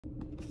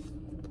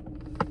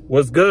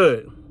What's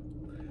good?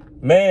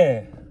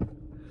 Man,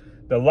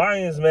 the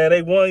Lions, man,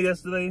 they won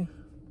yesterday.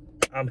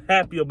 I'm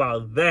happy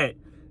about that.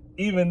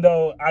 Even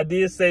though I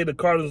did say the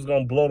Cardinals was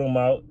going to blow them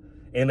out,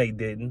 and they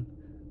didn't.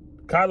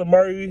 Kyler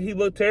Murray, he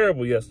looked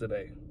terrible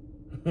yesterday.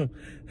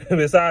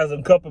 Besides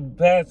a couple of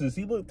passes,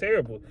 he looked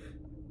terrible.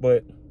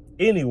 But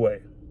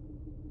anyway,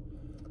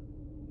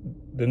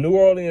 the New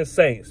Orleans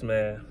Saints,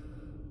 man.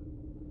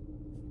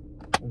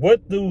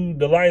 What do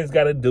the Lions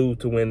got to do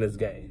to win this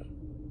game?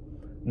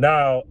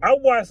 Now, I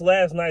watched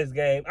last night's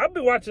game. I've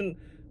been watching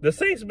the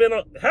Saints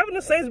haven't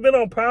the Saints been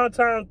on prime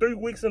time 3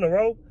 weeks in a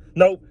row?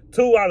 No,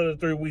 2 out of the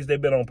 3 weeks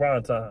they've been on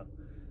prime time.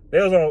 They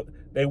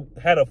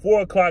had a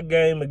 4 o'clock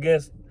game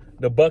against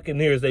the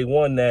Buccaneers. They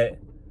won that.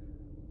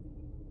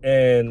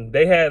 And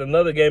they had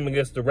another game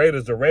against the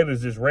Raiders. The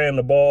Raiders just ran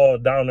the ball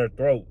down their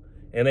throat,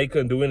 and they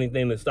couldn't do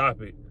anything to stop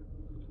it.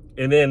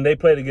 And then they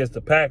played against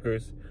the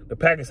Packers. The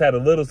Packers had a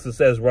little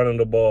success running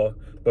the ball,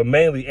 but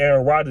mainly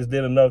Aaron Rodgers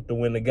did enough to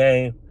win the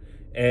game.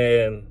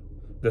 And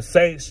the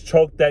Saints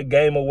choked that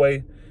game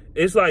away.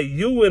 It's like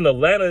you in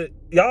Atlanta,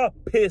 y'all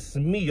pissed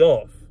me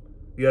off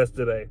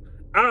yesterday.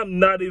 I'm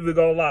not even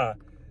going to lie.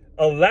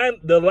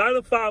 The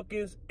Atlanta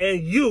Falcons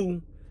and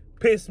you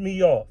pissed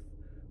me off.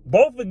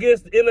 Both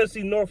against the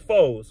NFC North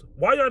foes.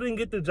 Why y'all didn't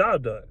get the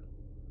job done?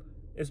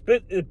 It's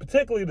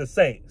particularly the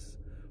Saints.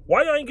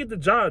 Why y'all didn't get the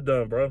job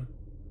done, bro?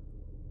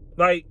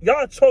 Like,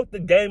 y'all choked the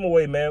game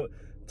away, man.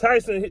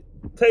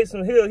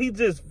 Taysom Hill, he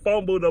just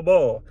fumbled the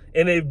ball,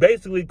 and it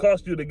basically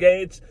cost you the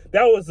game.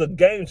 That was a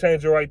game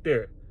changer right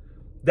there.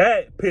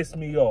 That pissed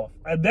me off.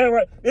 And then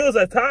it was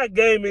a tie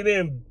game, and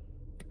then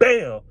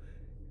bam,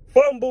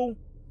 fumble.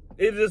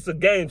 It's just a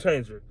game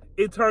changer.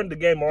 It turned the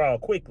game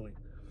around quickly.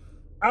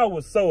 I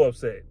was so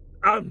upset.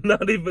 I'm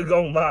not even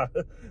gonna lie.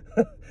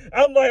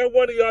 I'm like, I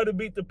wanted y'all to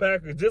beat the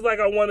Packers, just like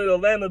I wanted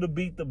Atlanta to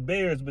beat the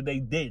Bears, but they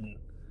didn't.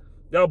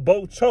 Y'all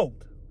both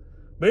choked.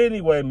 But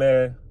anyway,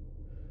 man,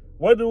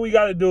 what do we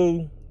got to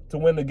do to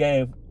win the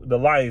game, the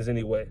Lions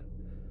anyway?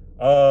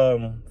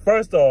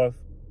 First off,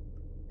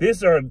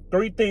 these are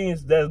 3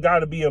 things that's got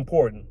to be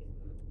important.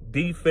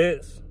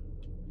 Defense,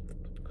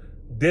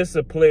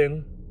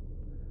 discipline,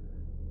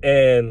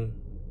 and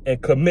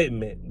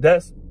commitment.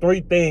 That's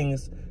 3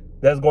 things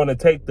that's going to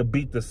take to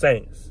beat the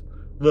Saints.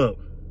 Look,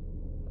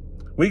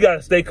 we got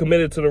to stay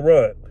committed to the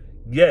run.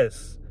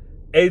 Yes,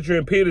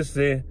 Adrian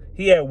Peterson,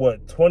 he had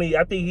what, 20?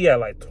 I think he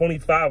had like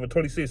 25 or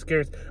 26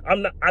 carries.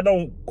 I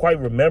don't quite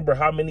remember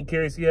how many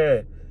carries he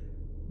had,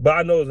 but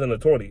I know it was in the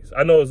 20s.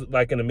 I know it was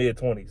like in the mid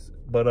 20s.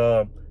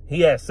 But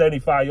he had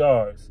 75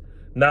 yards.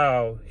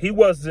 Now, he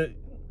wasn't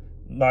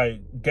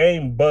like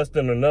game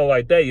busting or nothing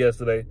like that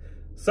yesterday.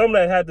 Some of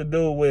that had to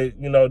do with,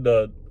 you know,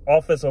 the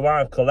offensive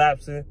line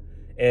collapsing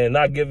and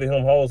not giving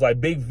him holes. Like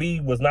Big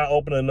V was not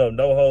opening up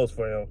no holes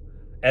for him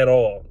at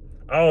all.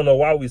 I don't know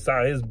why we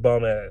signed his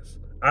bum ass.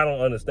 I don't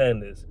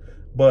understand this.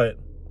 But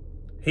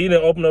he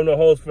didn't open up no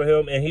holes for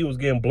him, and he was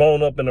getting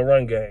blown up in the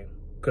run game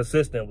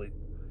consistently.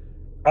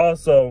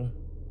 Also,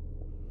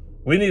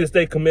 we need to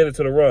stay committed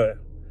to the run.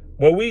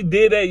 When we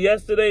did that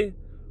yesterday,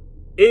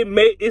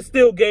 it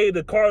still gave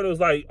the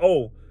Cardinals like,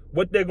 oh,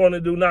 what they're going to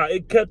do now.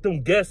 It kept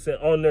them guessing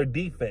on their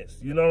defense.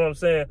 You know what I'm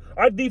saying?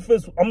 Our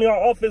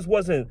offense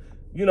wasn't,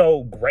 you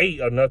know,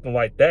 great or nothing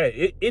like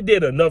that. It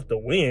did enough to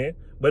win,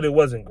 but it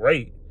wasn't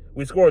great.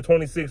 We scored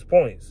 26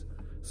 points.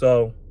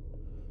 So,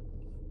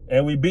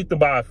 and we beat them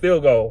by a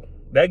field goal.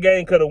 That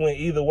game could have went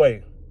either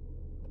way.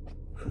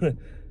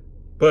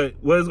 But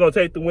what it's going to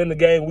take to win the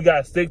game, we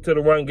got to stick to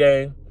the run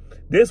game.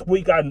 This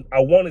week, I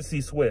want to see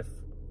Swift.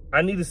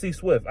 I need to see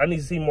Swift. I need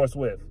to see more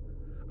Swift.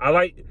 I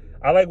like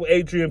what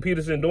Adrian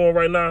Peterson doing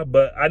right now,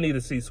 but I need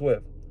to see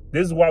Swift.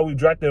 This is why we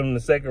drafted him in the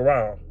 2nd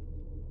round.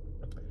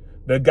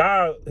 The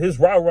guy, his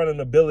route running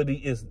ability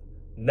is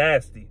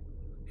nasty.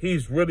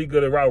 He's really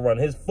good at route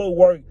running. His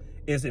footwork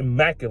is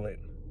immaculate.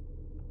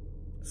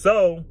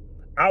 So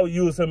I would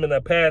use him in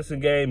the passing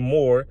game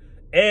more,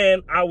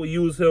 and I would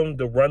use him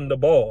to run the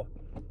ball.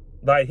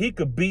 Like, he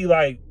could be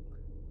like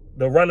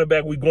the running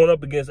back we going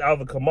up against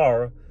Alvin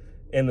Kamara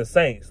in the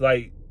Saints.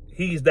 Like,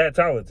 he's that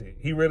talented.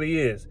 He really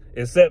is.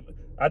 Except,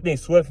 I think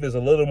Swift is a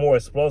little more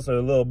explosive,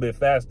 a little bit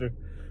faster.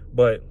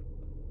 But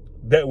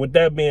with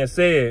that being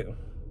said,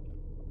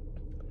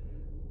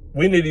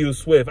 we need to use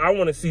Swift. I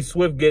want to see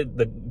Swift get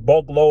the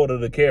bulk load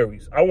of the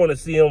carries. I want to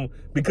see him,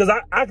 because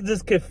I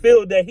just can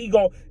feel that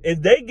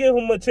if they give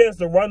him a chance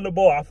to run the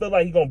ball, I feel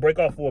like he's going to break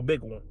off for a big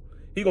one.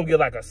 He's going to get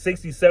like a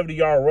 60,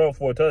 70-yard run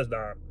for a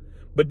touchdown.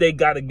 But they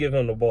got to give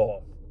him the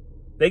ball.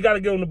 They got to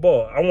give him the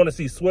ball. I want to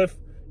see Swift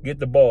get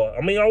the ball.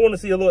 I mean, I want to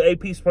see a little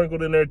AP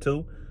sprinkled in there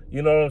too.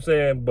 You know what I'm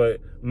saying? But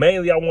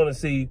mainly I want to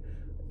see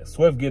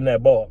Swift getting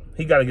that ball.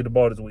 He got to get the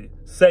ball this week.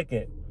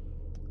 Second,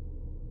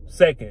 the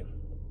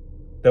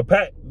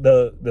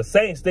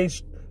Saints,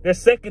 their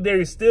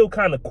secondary is still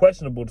kind of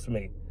questionable to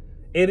me.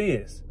 It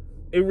is.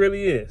 It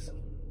really is.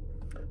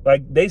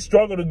 Like, they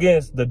struggled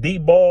against the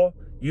deep ball.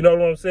 You know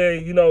what I'm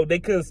saying? You know, they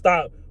couldn't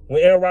stop.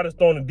 When Aaron Rodgers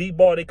throwing the deep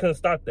ball, they couldn't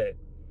stop that.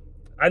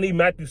 I need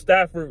Matthew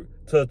Stafford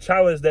to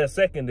challenge that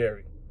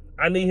secondary.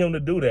 I need him to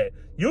do that.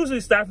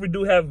 Usually Stafford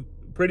do have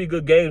pretty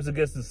good games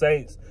against the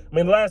Saints. I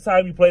mean, the last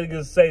time he played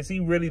against the Saints, he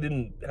really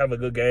didn't have a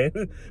good game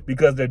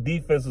because their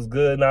defense was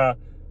good. Now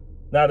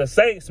the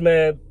Saints,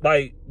 man,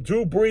 like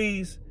Drew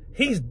Brees,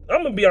 I'm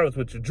going to be honest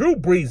with you. Drew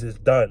Brees is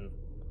done.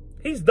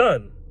 He's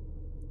done.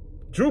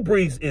 Drew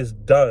Brees is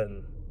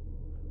done.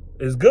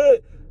 As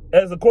good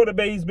as a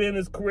quarterback he's been in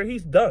his career,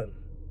 he's done.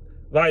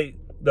 Like,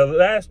 the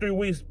last 3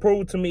 weeks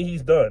proved to me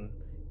he's done.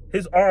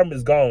 His arm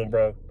is gone,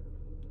 bro.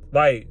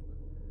 Like,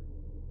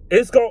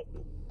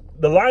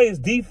 the Lions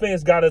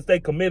defense got to stay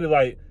committed.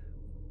 Like,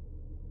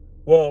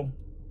 well,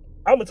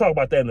 I'm going to talk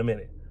about that in a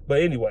minute.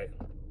 But anyway,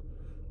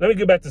 let me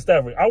get back to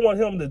Stafford. I want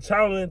him to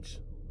challenge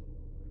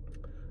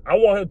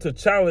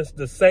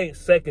the Saints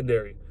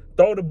secondary.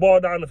 Throw the ball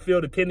down the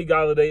field to Kenny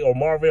Golladay or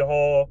Marvin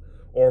Hall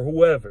or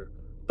whoever.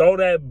 Throw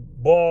that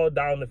ball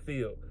down the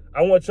field.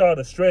 I want y'all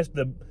to stretch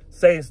the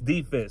Saints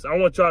defense. I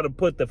want y'all to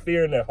put the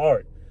fear in their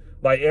heart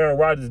like Aaron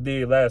Rodgers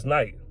did last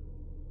night.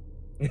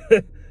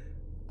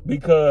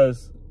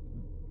 Because,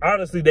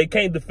 honestly, they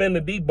can't defend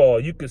the deep ball.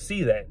 You can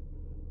see that.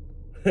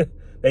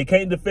 They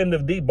can't defend the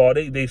deep ball.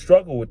 They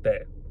struggle with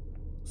that.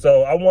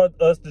 So I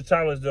want us to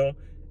challenge them.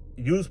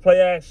 Use play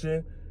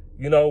action.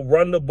 You know,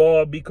 run the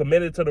ball, be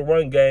committed to the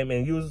run game,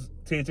 and use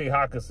T.J.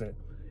 Hockenson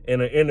in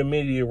the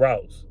intermediate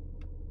routes.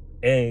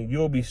 And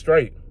you'll be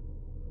straight.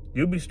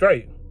 You'll be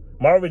straight.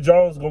 Marvin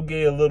Jones going to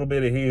get a little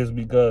bit of his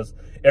because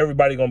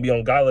everybody going to be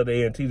on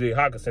Golladay and T.J.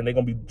 Hockenson. They're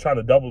going to be trying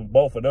to double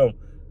both of them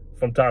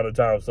from time to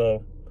time.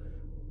 So,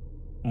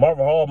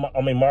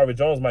 Marvin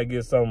Jones might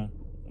get some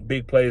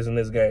big plays in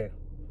this game.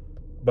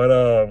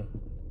 But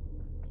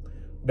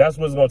that's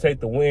what's going to take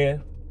the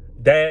win.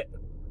 That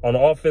on the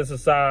offensive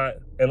side.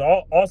 And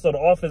also the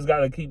offense got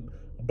to keep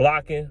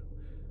blocking.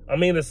 I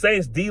mean, the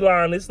Saints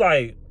D-line, it's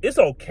like, it's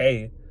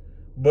okay.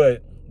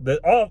 But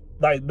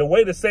the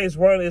way the Saints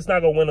run, it's not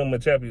going to win them a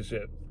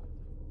championship.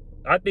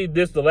 I think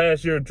this the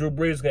last year Drew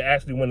Brees can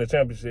actually win the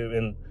championship.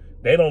 And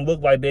they don't look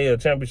like they're a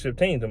championship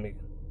team to me.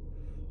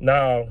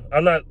 Now,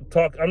 I'm not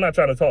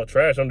trying to talk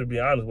trash. I'm to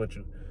be honest with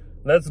you.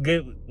 Let's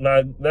get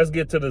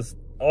to this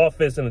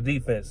offense and the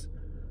defense.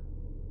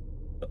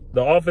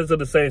 The offense of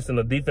the Saints and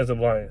the defense of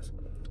the Lions.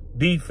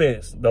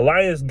 Defense. The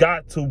Lions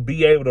got to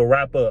be able to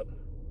wrap up.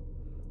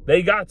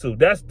 They got to.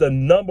 That's the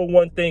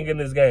 #1 thing in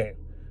this game.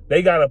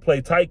 They got to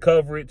play tight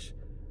coverage.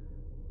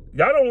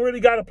 Y'all don't really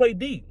got to play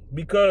deep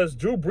because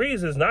Drew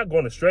Brees is not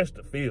going to stretch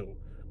the field.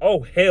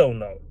 Oh, hell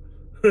no.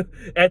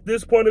 At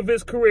this point of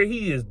his career,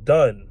 he is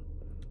done.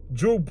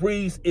 Drew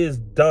Brees is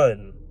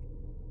done.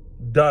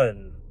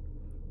 Done.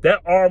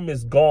 That arm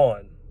is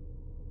gone.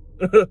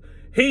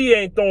 He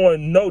ain't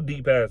throwing no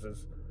deep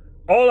passes.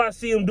 All I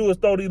see him do is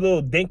throw these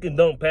little dink and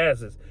dunk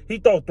passes. He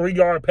throw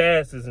 3-yard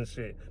passes and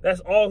shit. That's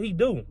all he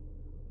do.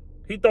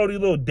 He throw these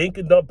little dink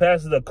and dunk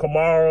passes to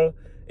Kamara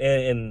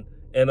and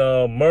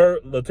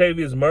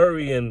Latavius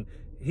Murray, and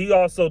he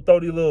also throw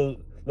these little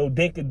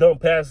dink and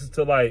dunk passes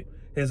to like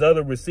his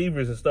other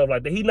receivers and stuff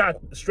like that. He not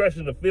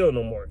stretching the field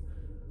no more.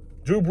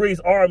 Drew Brees'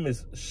 arm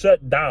is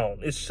shut down.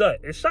 It's shut.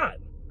 It's shot.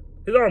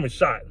 His arm is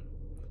shot.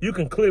 You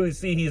can clearly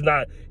see he's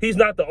not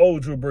the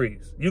old Drew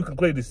Brees. You can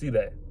clearly see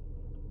that.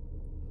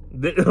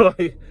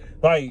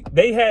 Like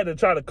they had to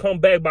try to come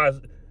back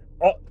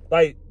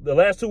like the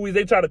last 2 weeks,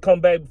 they tried to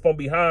come back from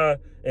behind,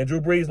 and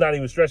Drew Brees not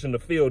even stretching the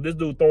field. This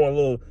dude throwing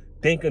little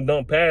dink and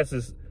dunk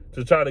passes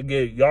to try to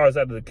get yards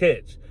out of the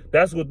catch.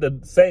 That's what the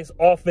Saints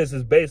offense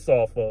is based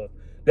off of.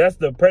 That's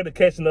the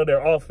predication of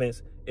their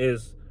offense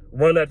is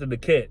run after the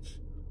catch.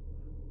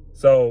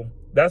 So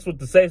that's what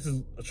the Saints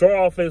is, short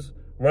offense,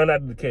 run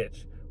after the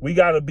catch. We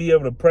got to be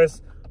able to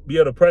press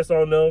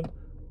on them.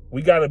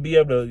 We got to be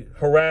able to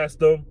harass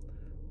them.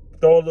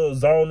 Throw a little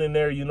zone in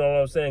there, you know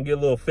what I'm saying? Get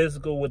a little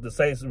physical with the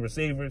Saints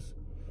receivers.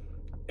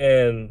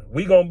 And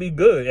we going to be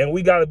good. And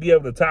we got to be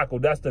able to tackle.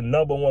 That's the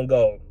 #1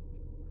 goal.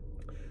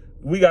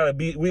 We got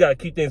to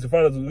keep things in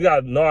front of us. We got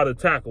to know how to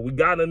tackle. We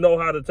got to know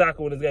how to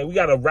tackle in this game. We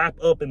got to wrap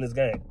up in this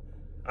game.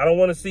 I don't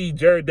want to see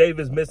Jared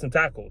Davis missing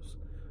tackles.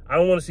 I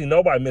don't want to see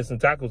nobody missing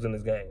tackles in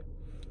this game.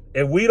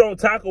 If we don't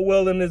tackle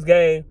well in this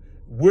game,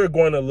 we're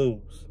going to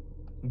lose.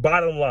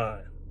 Bottom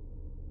line.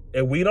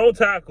 If we don't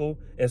tackle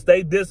and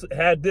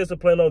have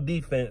discipline on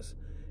defense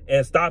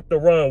and stop the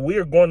run, we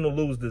are going to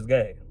lose this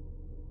game.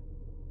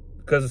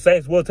 Because the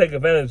Saints will take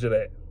advantage of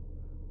that.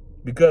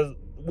 Because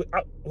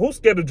who's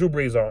scared of Drew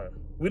Brees' arm?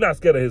 We're not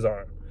scared of his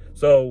arm.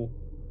 So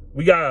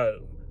we got to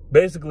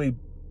basically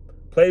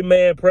play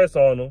man press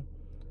on him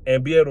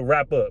and be able to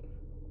wrap up.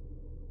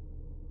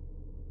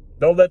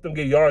 Don't let them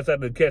get yards out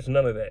of the catch,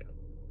 none of that.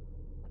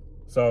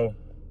 So,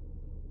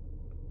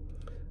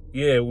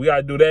 yeah, we got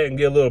to do that and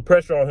get a little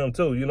pressure on him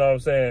too, you know what I'm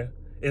saying?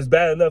 It's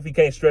bad enough he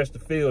can't stretch the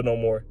field no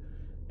more.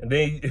 And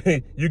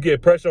then you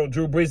get pressure on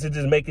Drew Brees to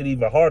just make it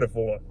even harder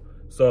for him.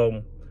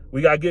 So,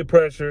 we got to get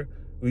pressure.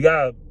 We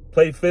got to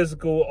play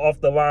physical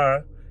off the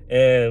line.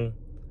 And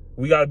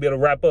we got to be able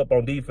to wrap up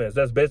on defense.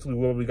 That's basically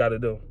what we got to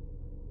do.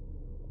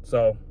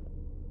 So,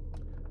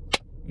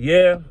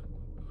 yeah.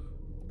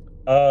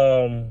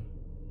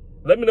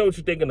 Let me know what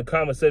you think in the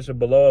comment section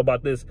below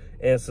about this,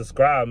 and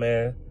subscribe,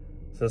 man.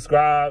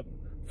 Subscribe.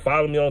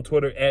 Follow me on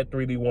Twitter at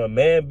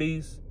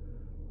 3D1ManBeast.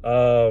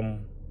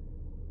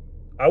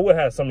 I would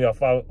have some of y'all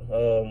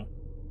follow,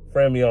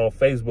 friend me on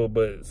Facebook,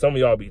 but some of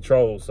y'all be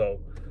trolls, so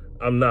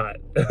I'm not.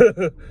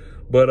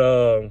 But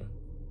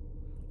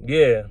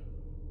yeah.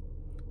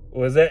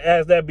 As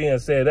that being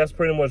said, that's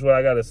pretty much what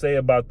I got to say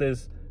about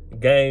this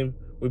game.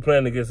 We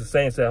playing against the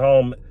Saints at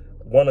home,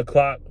 1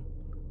 o'clock.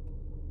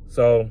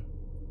 So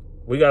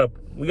we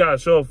gotta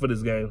show up for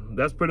this game.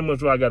 That's pretty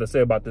much what I got to say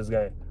about this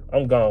game.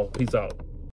 I'm gone. Peace out.